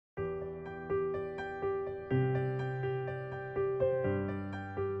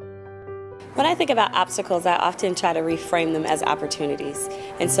When I think about obstacles, I often try to reframe them as opportunities.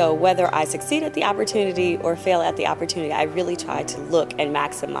 And so whether I succeed at the opportunity or fail at the opportunity, I really try to look and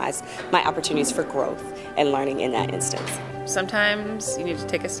maximize my opportunities for growth and learning in that instance. Sometimes you need to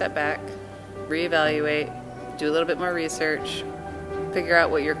take a step back, reevaluate, do a little bit more research, figure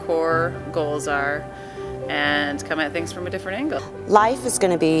out what your core goals are, and come at things from a different angle. Life is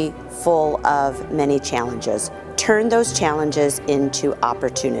going to be full of many challenges. Turn those challenges into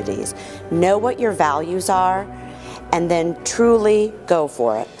opportunities. Know what your values are, and then truly go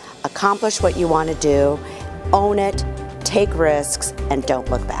for it. Accomplish what you want to do, own it, take risks, and don't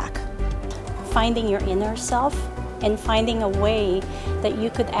look back. Finding your inner self and finding a way that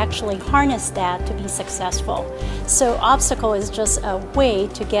you could actually harness that to be successful. So obstacle is just a way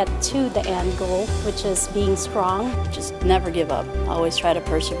to get to the end goal, which is being strong. Just never give up. Always try to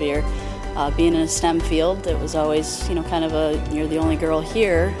persevere. Being in a STEM field, it was always, kind of you're the only girl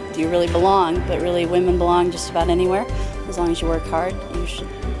here. Do you really belong? But really, women belong just about anywhere. As long as you work hard, you should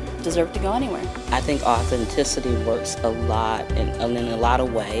deserve to go anywhere. I think authenticity works a lot in a lot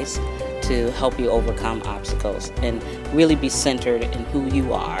of ways to help you overcome obstacles, and really be centered in who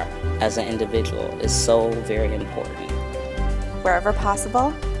you are as an individual is so very important. Wherever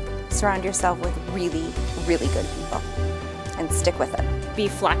possible, surround yourself with really, really good people and stick with it. Be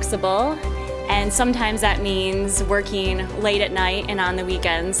flexible, and sometimes that means working late at night and on the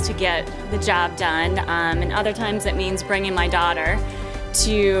weekends to get the job done, and other times it means bringing my daughter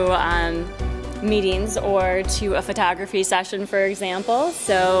to meetings or to a photography session, for example.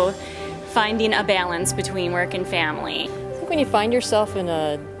 So finding a balance between work and family. I think when you find yourself in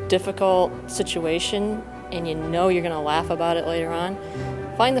a difficult situation and you know you're going to laugh about it later on,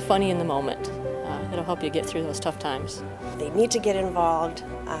 find the funny in the moment. It'll help you get through those tough times. They need to get involved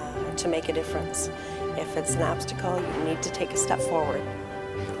to make a difference. If it's an obstacle, you need to take a step forward.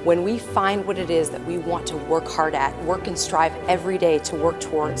 When we find what it is that we want to work hard at, work and strive every day to work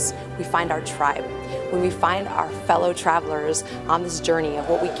towards, we find our tribe. When we find our fellow travelers on this journey of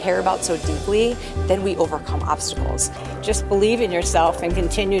what we care about so deeply, then we overcome obstacles. Just believe in yourself and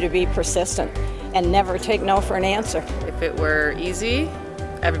continue to be persistent and never take no for an answer. If it were easy,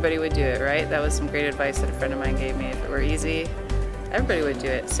 everybody would do it, right? That was some great advice that a friend of mine gave me. If it were easy, everybody would do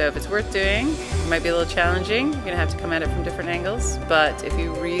it. So if it's worth doing, it might be a little challenging. You're gonna have to come at it from different angles. But if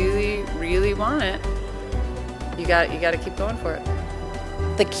you really, really want it, you got to keep going for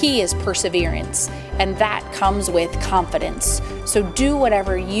it. The key is perseverance, and that comes with confidence. So do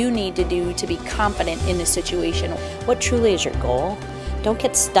whatever you need to do to be confident in the situation. What truly is your goal? Don't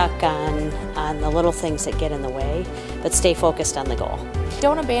get stuck on the little things that get in the way, but stay focused on the goal.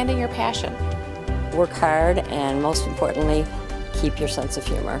 Don't abandon your passion. Work hard, and most importantly, keep your sense of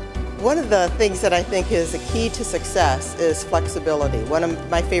humor. One of the things that I think is a key to success is flexibility. One of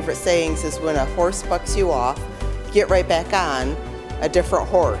my favorite sayings is, when a horse bucks you off, get right back on a different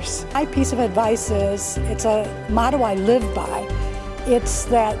horse. My piece of advice is, it's a motto I live by. It's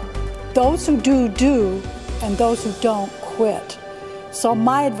that those who do, and those who don't quit. So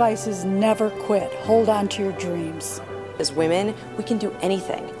my advice is never quit. Hold on to your dreams. As women, we can do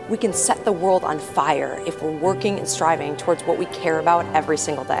anything. We can set the world on fire if we're working and striving towards what we care about every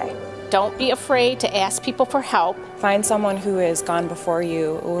single day. Don't be afraid to ask people for help. Find someone who has gone before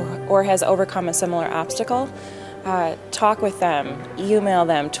you or has overcome a similar obstacle. Talk with them, email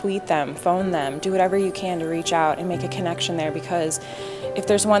them, tweet them, phone them, do whatever you can to reach out and make a connection there, because if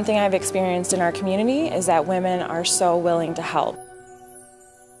there's one thing I've experienced in our community is that women are so willing to help.